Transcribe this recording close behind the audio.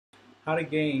How to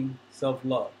gain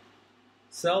self-love.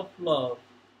 Self-love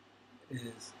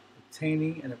is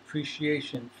obtaining an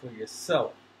appreciation for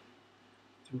yourself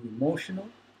through emotional,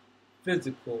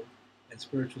 physical, and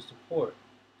spiritual support.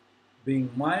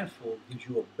 Being mindful gives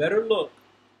you a better look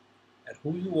at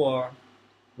who you are,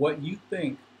 what you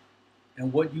think,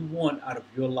 and what you want out of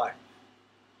your life.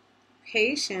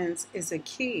 Patience is a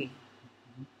key.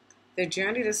 The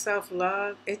journey to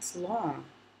self-love, it's long.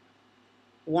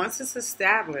 Once it's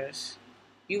established,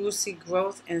 you will see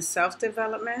growth in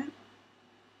self-development,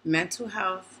 mental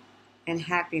health, and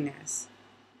happiness.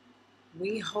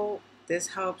 We hope this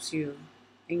helps you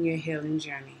in your healing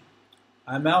journey.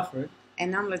 I'm Alfred.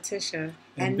 And I'm Letitia.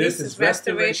 And this is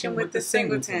Restoration with the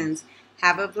Singletons.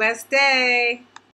 Have a blessed day.